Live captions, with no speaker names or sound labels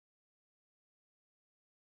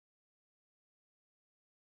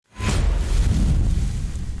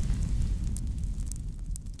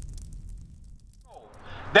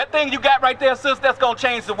That thing you got right there, sis, that's going to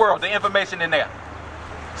change the world, the information in there.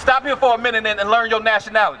 Stop here for a minute and learn your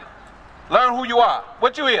nationality. Learn who you are.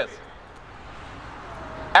 What you is?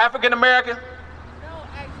 African American? No,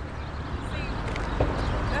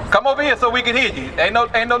 actually. Come over here so we can hear you.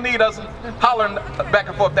 Ain't no need us hollering back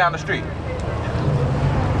and forth down the street.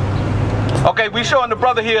 Okay, we showing the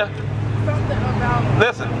brother here. Something about.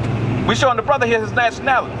 Listen, we showing the brother here his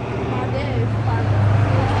nationality. My dad is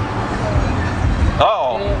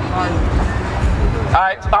Uh-oh. All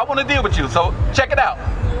right, so I want to deal with you, so check it out.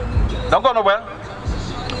 Don't go nowhere.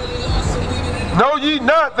 Know ye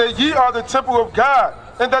not that ye are the temple of God,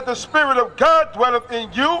 and that the Spirit of God dwelleth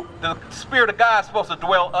in you? The Spirit of God is supposed to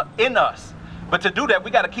dwell in us. But to do that,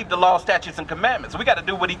 we got to keep the law, statutes, and commandments. We got to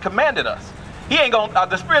do what he commanded us. He ain't gonna,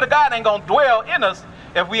 the Spirit of God ain't going to dwell in us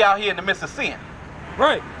if we out here in the midst of sin.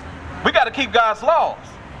 Right. We got to keep God's laws.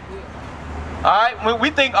 All right, when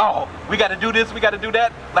we think, oh, we got to do this, we got to do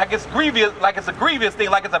that, like it's grievous, like it's a grievous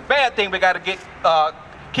thing, like it's a bad thing, we got to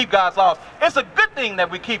keep God's laws. It's a good thing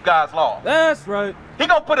that we keep God's laws. That's right. He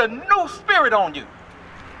gonna put a new spirit on you.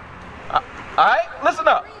 All right, listen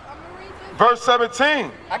up. Verse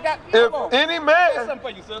 17. If If any man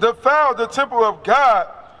defile the temple of God,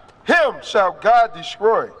 him shall God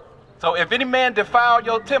destroy. So if any man defile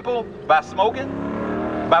your temple by smoking,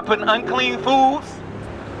 by putting unclean foods,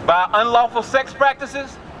 by unlawful sex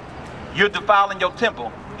practices, you're defiling your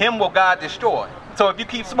temple. Him will God destroy. So if you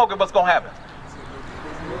keep smoking, what's going to happen?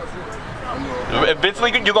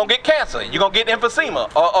 Eventually, you're going to get cancer. You're going to get emphysema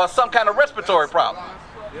or some kind of respiratory problem.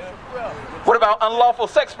 What about unlawful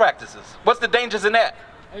sex practices? What's the dangers in that?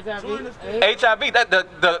 HIV. That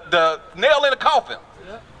the nail in the coffin.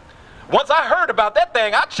 Once I heard about that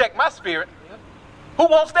thing, I checked my spirit. Who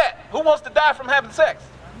wants that? Who wants to die from having sex?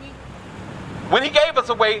 When he gave us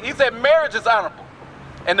away, he said marriage is honorable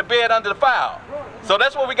and the bed under the file. So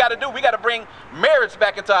that's what we got to do. We got to bring marriage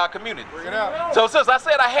back into our community. Bring it out. So sis, I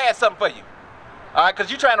said I had something for you. All right, because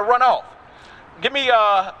you're trying to run off. Give me,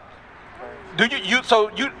 so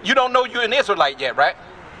you don't know you're an Israelite yet, right?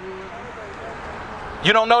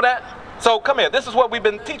 You don't know that? So come here. This is what we've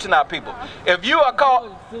been teaching our people. If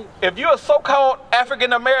you're a so-called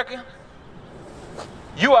African American,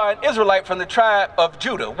 you are an Israelite from the tribe of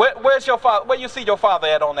Judah. Where's your father? Where you see your father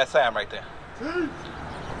at on that sign right there?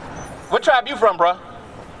 What tribe you from, bro?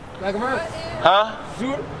 Black America. Huh?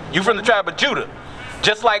 Judah. You from the tribe of Judah.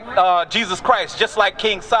 Just like Jesus Christ, just like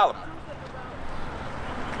King Solomon.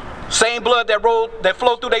 Same blood that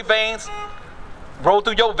flowed through their veins, rolled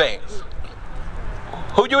through your veins.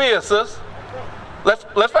 Who you is, sis? Let's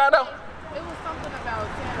find out. It was something about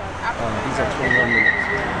These are 21 minutes.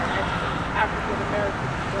 African American.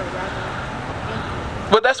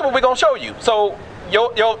 But that's what we're gonna show you. So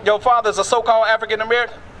your father's a so-called African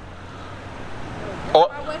American? Or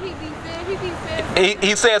What he be saying?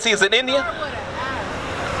 he says he's an Indian?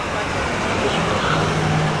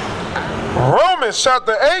 Romans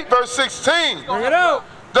chapter 8, verse 16. Bring it out.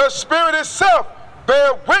 The Spirit itself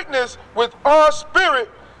bear witness with our spirit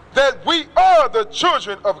that we are the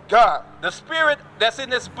children of God. The spirit that's in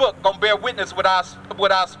this book gonna bear witness with our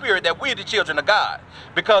spirit that we're the children of God.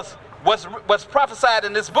 Because what's prophesied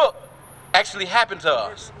in this book actually happened to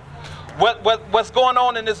us. What's going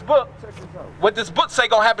on in this book, what this book say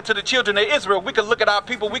gonna happen to the children of Israel, we could look at our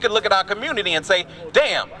people, we could look at our community and say,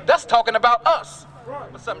 damn, that's talking about us.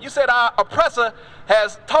 You said our oppressor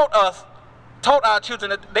has taught our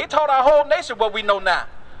children, they taught our whole nation what we know now.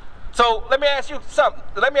 So let me ask you something.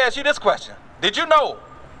 Let me ask you this question. Did you know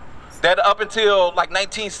that up until like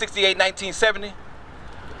 1968, 1970,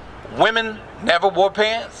 women never wore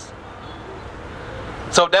pants?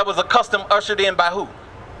 So that was a custom ushered in by who?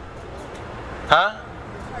 Huh?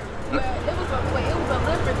 It was a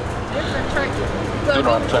different churches. So You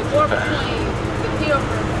know I'm trying to between the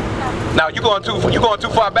pilgrims. Now you're going too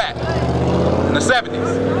far back in the 70s.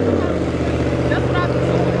 That's what I've been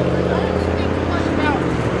saying. I don't speak too much about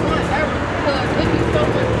whatever because it be so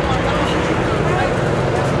much going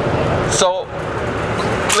on. So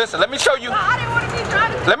listen, let me show you. I didn't want to be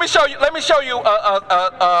trying to. Let me show you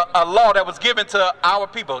a law that was given to our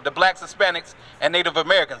people, the blacks, Hispanics, and Native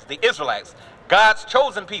Americans, the Israelites, God's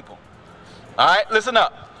chosen people. All right, listen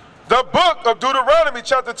up. The book of Deuteronomy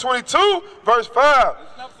chapter 22 verse 5.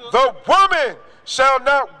 The woman shall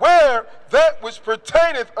not wear that which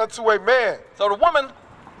pertaineth unto a man. So the woman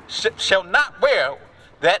shall not wear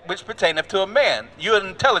that which pertaineth to a man. You're an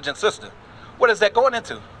intelligent sister. What is that going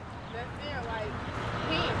into? That's there, like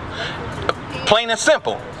pants. Plain and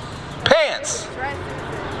simple. Pants.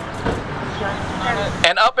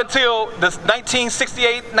 And up until this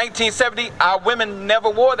 1968, 1970, our women never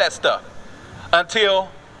wore that stuff until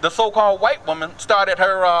the so-called white woman started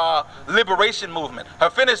her liberation movement, her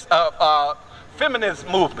feminist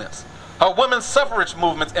movements, her women's suffrage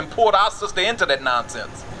movements, and pulled our sister into that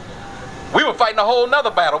nonsense. We were fighting a whole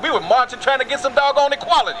nother battle. We were marching trying to get some doggone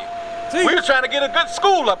equality. We were trying to get a good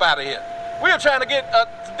school up out of here. We were trying to get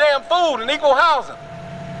damn food and equal housing.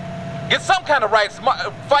 Get some kind of rights,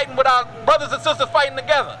 fighting with our brothers and sisters fighting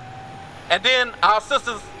together. And then our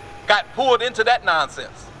sisters got pulled into that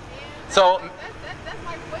nonsense. So That's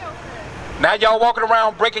like welfare. now y'all walking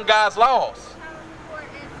around breaking God's laws.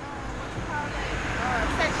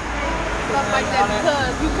 Stuff like that,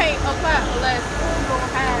 because you can't apply unless you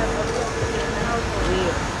don't have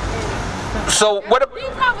a So what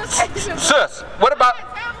sis, what about,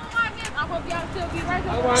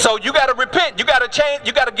 so you got to repent, you got to change,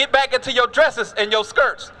 you got to get back into your dresses and your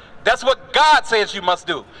skirts. That's what God says you must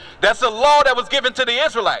do. That's the law that was given to the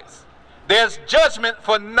Israelites. There's judgment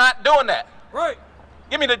for not doing that. Right.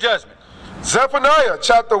 Give me the judgment. Zephaniah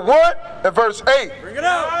chapter 1 and verse 8. Bring it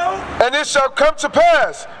out. And it shall come to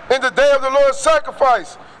pass in the day of the Lord's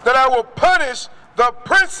sacrifice that I will punish the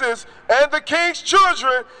princes and the king's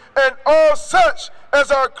children and all such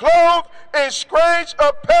as are clothed in strange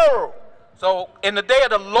apparel. So in the day of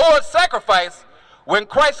the Lord's sacrifice, when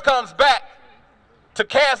Christ comes back to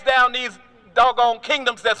cast down these doggone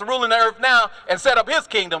kingdoms that's ruling the earth now and set up his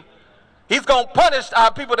kingdom, he's going to punish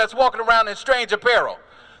our people that's walking around in strange apparel.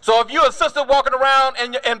 So if you're a sister walking around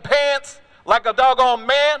in pants like a doggone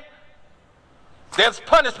man, there's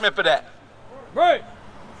punishment for that. Right.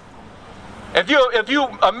 If you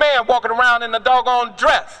a man walking around in a doggone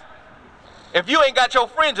dress, if you ain't got your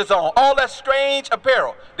fringes on, all that strange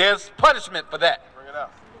apparel, there's punishment for that. Bring it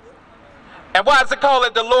out. And why does it call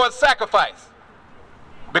it the Lord's sacrifice?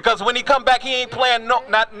 Because when he come back, he ain't playing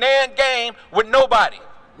not nan game with nobody.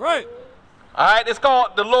 Right. All right, it's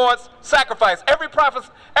called the Lord's sacrifice. Every prophet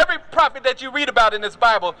that you read about in this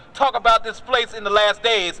Bible talk about this place in the last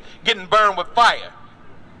days getting burned with fire.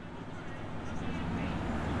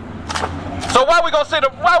 So why we gonna sit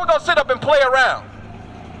up and play around?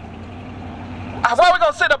 Why we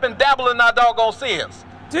gonna sit up and dabble in our doggone sins?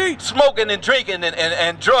 Teach. Smoking and drinking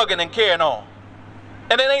and drugging and carrying on.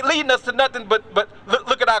 And it ain't leading us to nothing but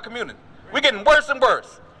look at our community. We're getting worse and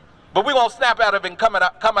worse. But we won't snap out of it and come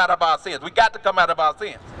out of our sins. We got to come out of our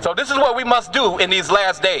sins. So this is what we must do in these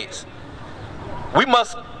last days. We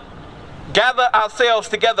must gather ourselves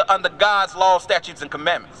together under God's law, statutes, and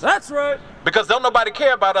commandments. That's right. Because don't nobody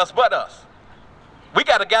care about us but us. We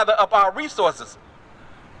got to gather up our resources.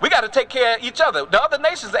 We got to take care of each other. The other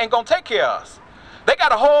nations ain't going to take care of us. They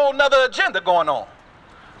got a whole nother agenda going on.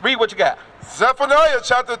 Read what you got. Zephaniah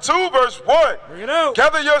chapter 2 verse 1. Bring it out.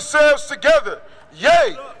 Gather yourselves together.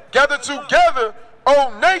 Yea, gather together,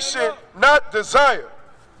 O nation not desire.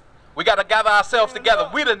 We got to gather ourselves together.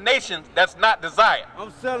 We the nation that's not desired.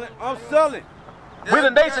 I'm selling. We the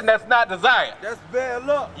nation that's not desired. That's bad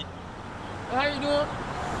luck. How you doing?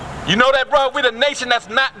 You know that, bro? We the nation that's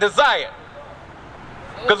not desired.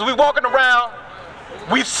 Because we walking around,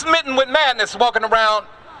 we smitten with madness, walking around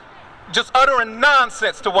just uttering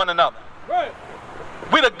nonsense to one another. Right.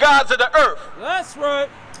 We the gods of the earth. That's right.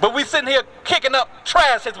 But we sitting here kicking up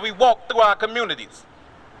trash as we walk through our communities.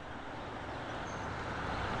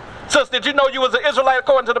 Sis, did you know you was an Israelite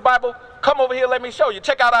according to the Bible? Come over here, let me show you.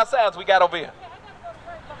 Check out our signs we got over here.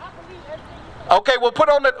 Okay, well put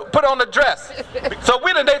on the dress. So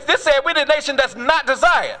this said we the nation that's not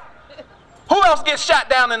desired. Who else gets shot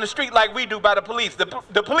down in the street like we do by the police?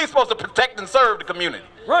 The police supposed to protect and serve the community.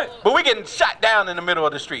 Right. But we getting shot down in the middle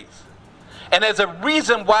of the streets. And there's a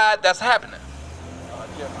reason why that's happening.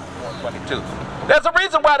 There's a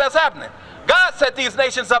reason why that's happening. God set these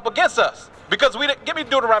nations up against us because give me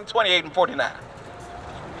Deuteronomy 28 and 49.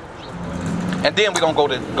 And then we're going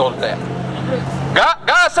to go to that.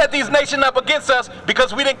 God set these nations up against us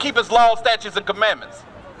because we didn't keep his laws, statutes, and commandments.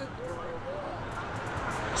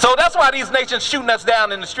 So that's why these nations shooting us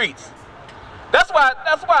down in the streets. That's why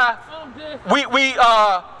we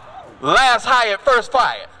last hired, first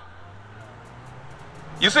fired.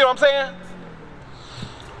 You see what I'm saying?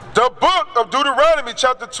 The book of Deuteronomy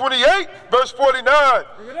chapter 28 verse 49.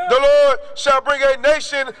 The Lord shall bring a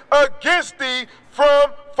nation against thee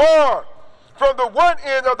from far, from the one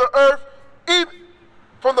end of the earth, even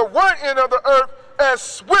from the one end of the earth, as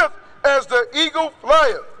swift as the eagle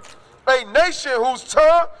flieth. A nation whose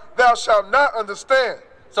tongue thou shalt not understand.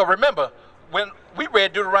 So remember, when we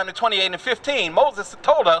read Deuteronomy 28 and 15, Moses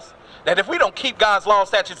told us that if we don't keep God's law,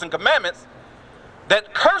 statutes, and commandments,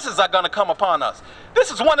 that curses are going to come upon us.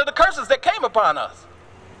 This is one of the curses that came upon us.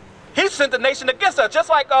 He sent the nation against us, just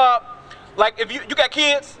like if you got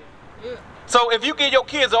kids. Yeah. So if you give your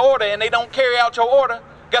kids an order and they don't carry out your order,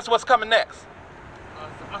 guess what's coming next?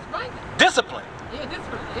 Discipline. Yeah,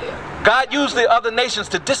 discipline. Yeah. God used the other nations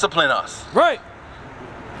to discipline us. Right.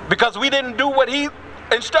 Because we didn't do what he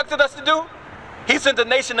instructed us to do, he sent a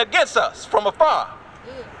nation against us from afar.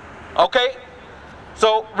 Yeah. Okay?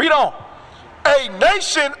 So read on. A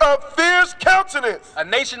nation of fierce countenance. A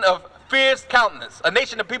nation of fierce countenance. A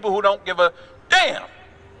nation of people who don't give a damn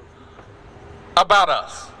about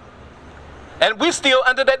us. And we still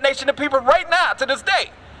under that nation of people right now to this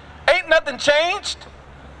day. Ain't nothing changed.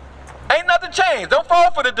 Ain't nothing changed. Don't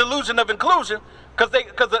fall for the delusion of inclusion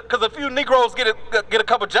because a few Negroes get a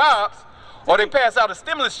couple jobs or they pass out a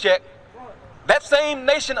stimulus check. That same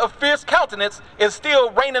nation of fierce countenance is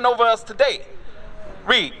still reigning over us today.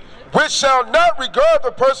 Read. Which shall not regard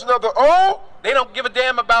the person of the old. They don't give a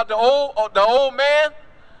damn about the old man.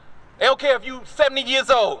 They don't care if you 70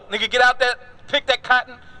 years old. Nigga, get out there, pick that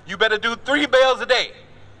cotton. You better do 3 bales a day.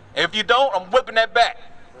 If you don't, I'm whipping that back.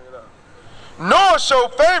 Nor show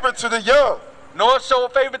favor to the young. Nor show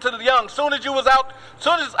favor to the young. Soon as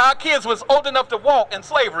our kids was old enough to walk in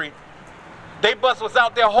slavery, they bus was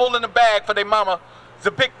out there holding the bag for their mama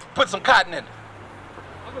to put some cotton in it.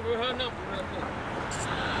 I'm gonna her number real quick.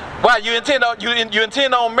 Why, you intend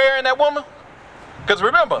on marrying that woman? Because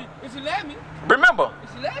remember. If she let me. Remember.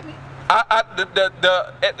 If she let me.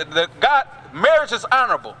 The God, marriage is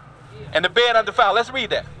honorable, and the bed undefiled. Let's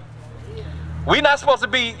read that. We're not supposed to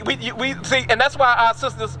be, we see, and that's why our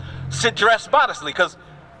sisters should dress modestly, because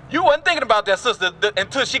you wasn't thinking about that sister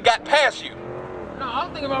until she got past you. No, I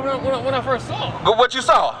was thinking about when I first saw her. But what you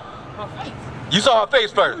saw? Her face. You saw her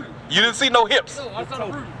face first. You didn't see no hips. No, I saw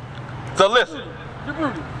the booty. So listen. The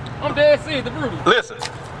booty. I'm dead serious, the booty. Listen.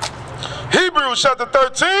 Hebrews chapter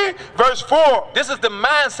 13, verse 4. This is the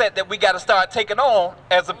mindset that we got to start taking on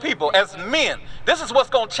as a people, as men. This is what's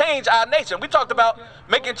going to change our nation. We talked about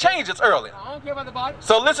making changes earlier. I don't care about the body.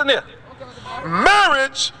 So listen here. I don't care about the body.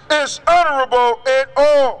 Marriage is honorable in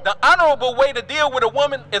all. The honorable way to deal with a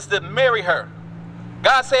woman is to marry her.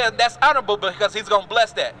 God said that's honorable because he's going to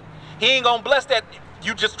bless that. He ain't going to bless that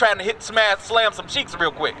you just trying to slam some cheeks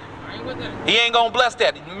real quick. I ain't with that. He ain't going to bless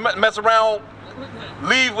that. Mess around,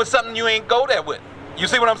 leave with something you ain't go there with. You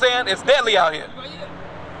see what I'm saying? It's deadly out here.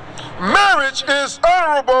 Marriage is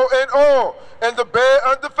honorable in all, and the bed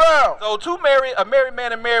undefiled. So a married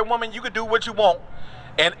man and married woman, you can do what you want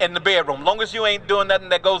in the bedroom, long as you ain't doing nothing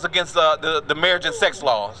that goes against the marriage and sex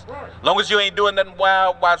laws. Long as you ain't doing nothing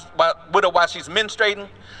with her while she's menstruating.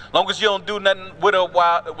 Long as you don't do nothing with her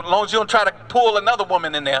long as you don't try to pull another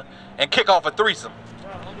woman in there and kick off a threesome.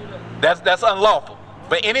 That's unlawful.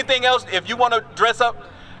 But anything else, if you want to dress up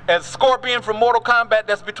as Scorpion from Mortal Kombat,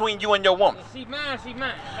 that's between you and your woman. She mine.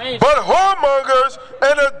 But whoremongers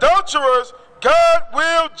and adulterers, God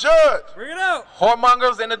will judge. Bring it out.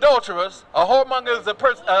 Whoremongers and adulterers. A whoremonger is a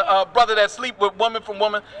brother that sleep with woman from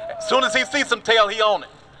woman. As soon as he sees some tail, he own it.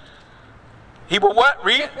 He will what?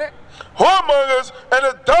 Read. Whoremongers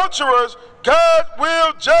and adulterers, God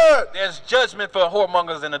will judge. There's judgment for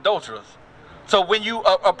whoremongers and adulterers. So when you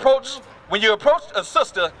approach a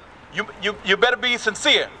sister, you better be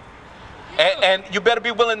sincere, and you better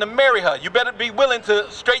be willing to marry her. You better be willing to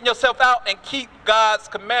straighten yourself out and keep God's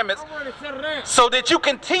commandments, so that you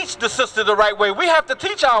can teach the sister the right way. We have to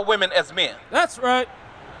teach our women as men. That's right.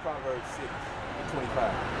 Proverbs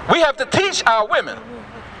 6:25. We have to teach our women.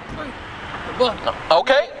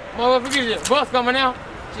 Okay. Motherfucker, forget it. Bus coming out.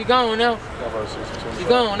 She gone now. Proverbs 6:25. She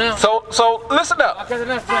gone now. So listen I'll up. catch you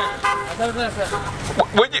next time. I'll catch you next time.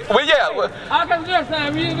 Well, yeah. I'll catch you next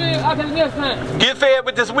time. I'll catch you next time. Get fed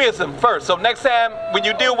with this wisdom first. So next time when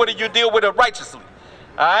you deal with it, you deal with it righteously.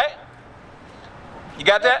 All right? You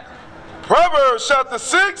got that? Proverbs chapter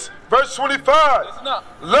 6, verse 25. Listen up.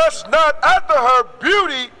 Lust not after her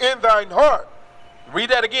beauty in thine heart. Read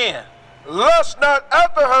that again. Lust not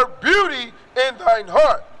after her beauty in thine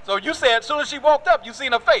heart. So you said as soon as she walked up, you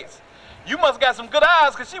seen her face. You must got some good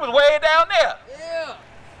eyes because she was way down there. Yeah.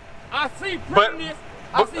 I see prettiness.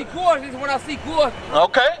 I see gorgeous when I see gorgeous.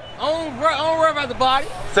 Okay? I don't worry about the body.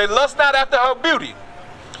 Say lust not after her beauty.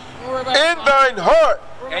 I don't worry about In the body. thine heart.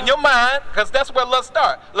 In your mind, because that's where lust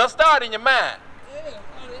start. Lust start in your mind.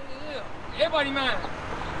 Yeah. Everybody mind.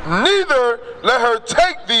 Neither let her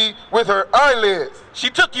take thee with her eyelids. She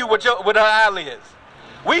took you with her eyelids.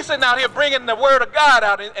 We sitting out here bringing the word of God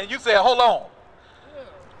out, and you said, hold on.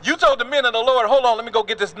 You told the men of the Lord, hold on, let me go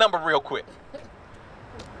get this number real quick.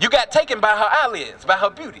 You got taken by her eyelids, by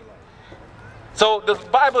her beauty. So the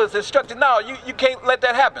Bible is instructed, no, you can't let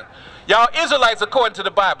that happen. Y'all Israelites, according to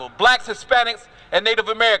the Bible, blacks, Hispanics, and Native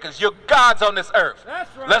Americans, you're gods on this earth.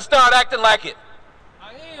 That's right. Let's start acting like it.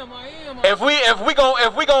 I If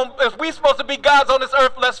we supposed to be gods on this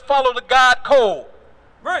earth, let's follow the God code.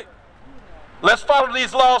 Right. Let's follow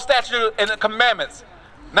these laws, statutes, and the commandments.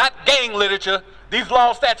 Not gang literature. These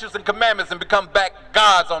laws, statutes, and commandments, and become back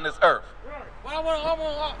gods on this earth. Well,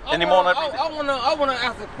 I want to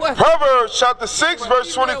ask a question. Proverbs chapter 6,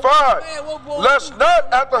 verse 25. Lest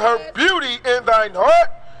not after her beauty in thine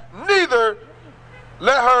heart, neither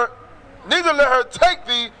let her take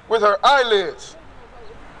thee with her eyelids.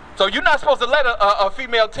 So you're not supposed to let a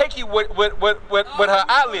female take you with her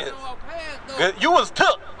eyelids. You was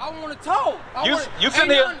took. I want to talk. You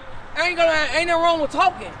sitting here. Ain't nothing wrong with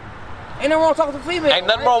talking. Ain't nothing wrong with talking to females. Ain't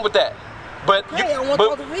nothing wrong with that. But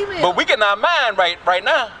but we getting our mind right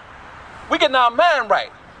now. We getting our mind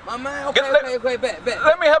right. My mind, okay, bet.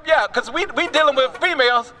 Let me help you out, because we dealing with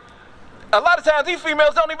females. A lot of times these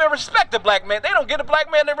females don't even respect the black man. They don't get the black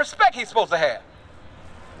man the respect he's supposed to have.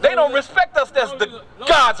 They don't respect us as the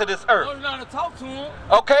gods of this earth. Talk to them.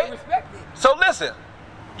 Okay? So listen,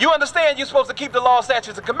 you understand you're supposed to keep the law,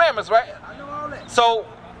 statutes, and commandments, right? I know all that. So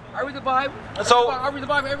I read the Bible. I read the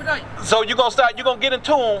Bible every day. So you're gonna get in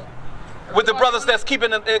tune with the brothers that's keeping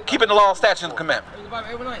the law, statutes, and commandments. I read the Bible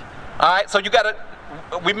every night. All right. So you gotta.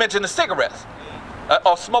 We mentioned the cigarettes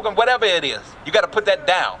or smoking, whatever it is. You gotta put that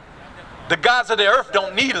down. The gods of the earth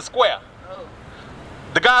don't need a square.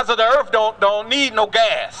 The gods of the earth don't need no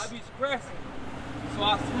gas. I be stressing, so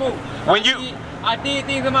I smoke. I did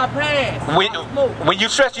things in my past. When you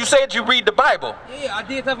stress, you said you read the Bible. Yeah, I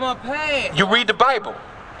did stuff in my past. You read the Bible.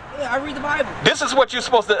 Yeah, I read the Bible. This is what you're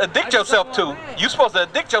supposed to addict yourself to. You're supposed to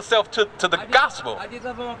addict yourself to the gospel. I did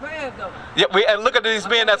stuff in my past, though. Yeah, and look at these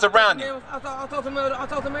men that's around you. I talk to them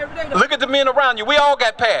every day, though. Look at the men around you. We all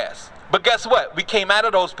got pasts. But guess what? We came out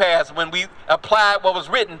of those paths when we applied what was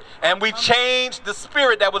written, and we changed the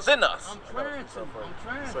spirit that was in us. I'm trying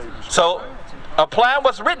to. So, applying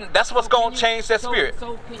what's written, that's what's going to change that spirit.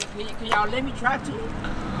 So can y'all let me try to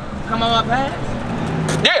come out my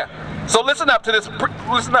past? Yeah. So listen up to this.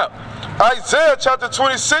 Listen up. Isaiah chapter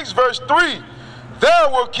 26, verse 3.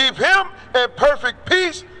 Thou will keep him in perfect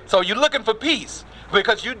peace. So you're looking for peace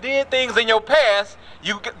because you did things in your past.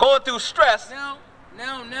 You going through stress. Now,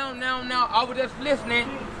 I was just listening.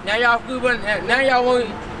 Now y'all feel,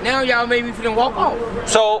 now y'all made me feeling walk off.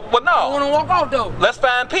 So, well, no. I want to walk off though. Let's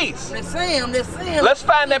find peace. I'm saying. Let's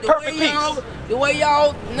find that perfect peace. The way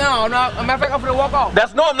y'all, no. Matter of fact, I'm finna walk off.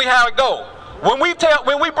 That's normally how it goes. When we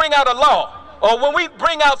bring out a law or when we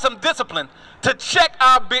bring out some discipline to check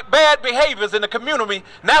our bad behaviors in the community,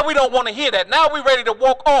 now we don't want to hear that. Now we're ready to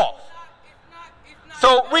walk off.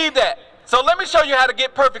 So read that. So let me show you how to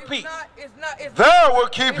get perfect peace. Thou will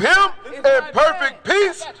keep him in perfect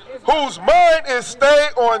peace, whose mind is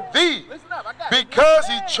stayed on thee, because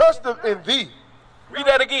he trusteth in thee. Read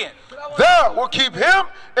that again. Thou will keep him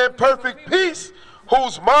in perfect peace,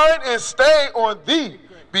 whose mind is stayed on thee,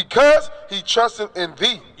 because he trusteth in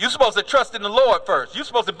thee. You're supposed to trust in the Lord first. You're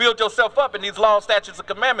supposed to build yourself up in these laws, statutes, and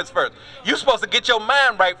commandments first. You're supposed to get your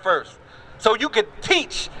mind right first, so you can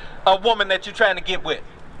teach a woman that you're trying to get with.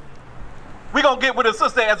 We're going to get with a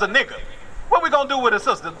sister as a nigga. What we going to do with a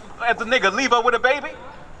sister as a nigga? Leave her with a baby?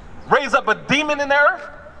 Raise up a demon in the earth?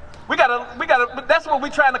 We gotta, that's what we're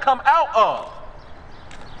trying to come out of.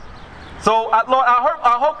 So, Lord,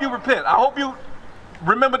 I hope you repent. I hope you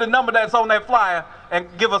remember the number that's on that flyer and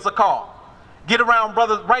give us a call. Get around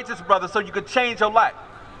brothers, righteous brothers, so you could change your life.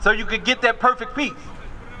 So you could get that perfect peace.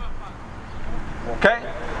 Okay?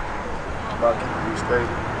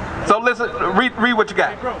 So listen, read what you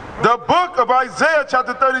got. The book of Isaiah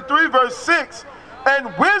chapter 33 verse 6.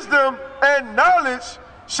 And wisdom and knowledge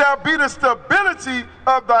shall be the stability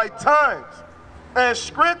of thy times, and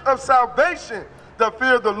strength of salvation. The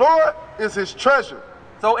fear of the Lord is his treasure.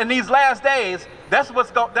 So in these last days, that's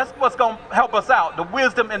what's going to help us out. The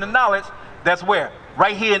wisdom and the knowledge, that's where?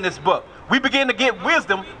 Right here in this book. We begin to get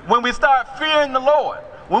wisdom when we start fearing the Lord.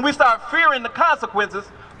 When we start fearing the consequences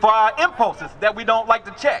for our impulses that we don't like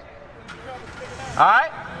to check. All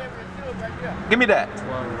right? Give me that.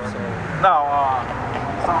 No,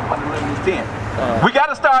 Psalm 111:10. We got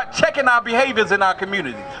to start checking our behaviors in our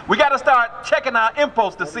community. We got to start checking our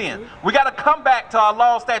impulse to sin. We got to come back to our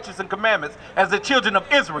law, statutes, and commandments as the children of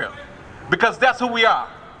Israel, because that's who we are.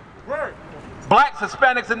 Blacks,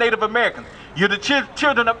 Hispanics, and Native Americans. You're the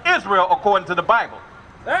children of Israel according to the Bible.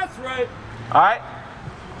 That's right. All right?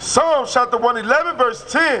 Psalm chapter 111 verse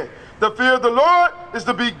 10. The fear of the Lord is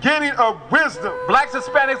the beginning of wisdom. Blacks,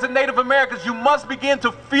 Hispanics, and Native Americans, you must begin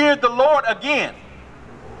to fear the Lord again.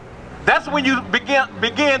 That's when you begin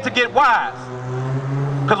to get wise.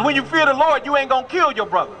 Because when you fear the Lord, you ain't going to kill your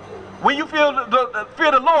brother. When you fear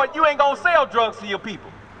the Lord, you ain't going to sell drugs to your people.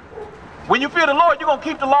 When you fear the Lord, you're going to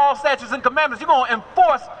keep the law, statutes, and commandments. You're going to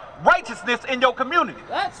enforce righteousness in your community.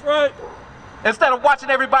 That's right. Instead of watching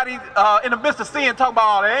everybody in the midst of sin talking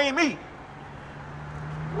about, oh, that ain't me.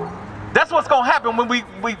 That's what's going to happen when we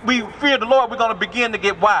fear the Lord. We're going to begin to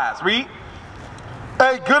get wise. Read.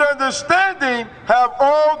 A good understanding have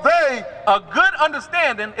all they. A good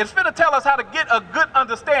understanding is finna tell us how to get a good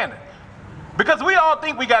understanding. Because we all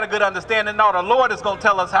think we got a good understanding. No, the Lord is going to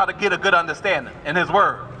tell us how to get a good understanding in His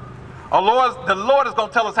Word. The Lord is going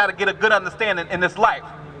to tell us how to get a good understanding in this life.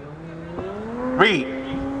 Read.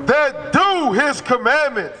 That do His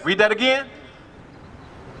commandments. Read that again.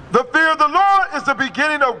 The fear of the Lord is the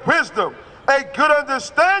beginning of wisdom. A good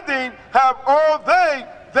understanding have all they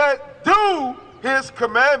that do His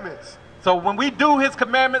commandments. So when we do His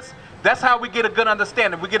commandments, that's how we get a good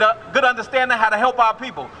understanding. We get a good understanding how to help our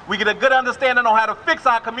people. We get a good understanding on how to fix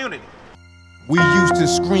our community. We used to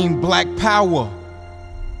scream black power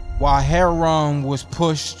while heroin was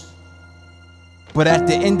pushed. But at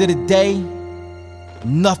the end of the day,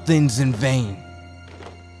 nothing's in vain.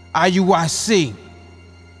 IUIC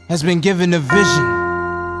has been given a vision.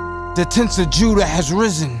 The tents of Judah has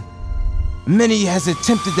risen. Many has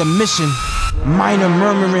attempted the mission. Minor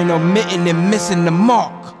murmuring, omitting, and missing the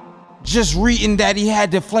mark. Just reading that he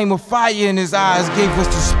had the flame of fire in his eyes gave us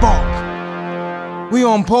the spark. We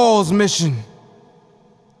on Paul's mission.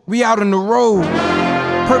 We out on the road,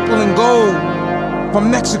 purple and gold. From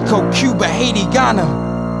Mexico, Cuba, Haiti,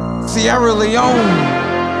 Ghana, Sierra Leone.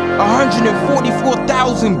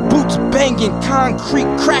 144,000 boots banging, concrete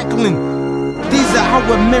crackling. These are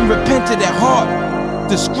our men repented at heart.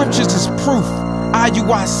 The scriptures is proof.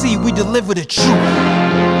 IUIC, we deliver the truth.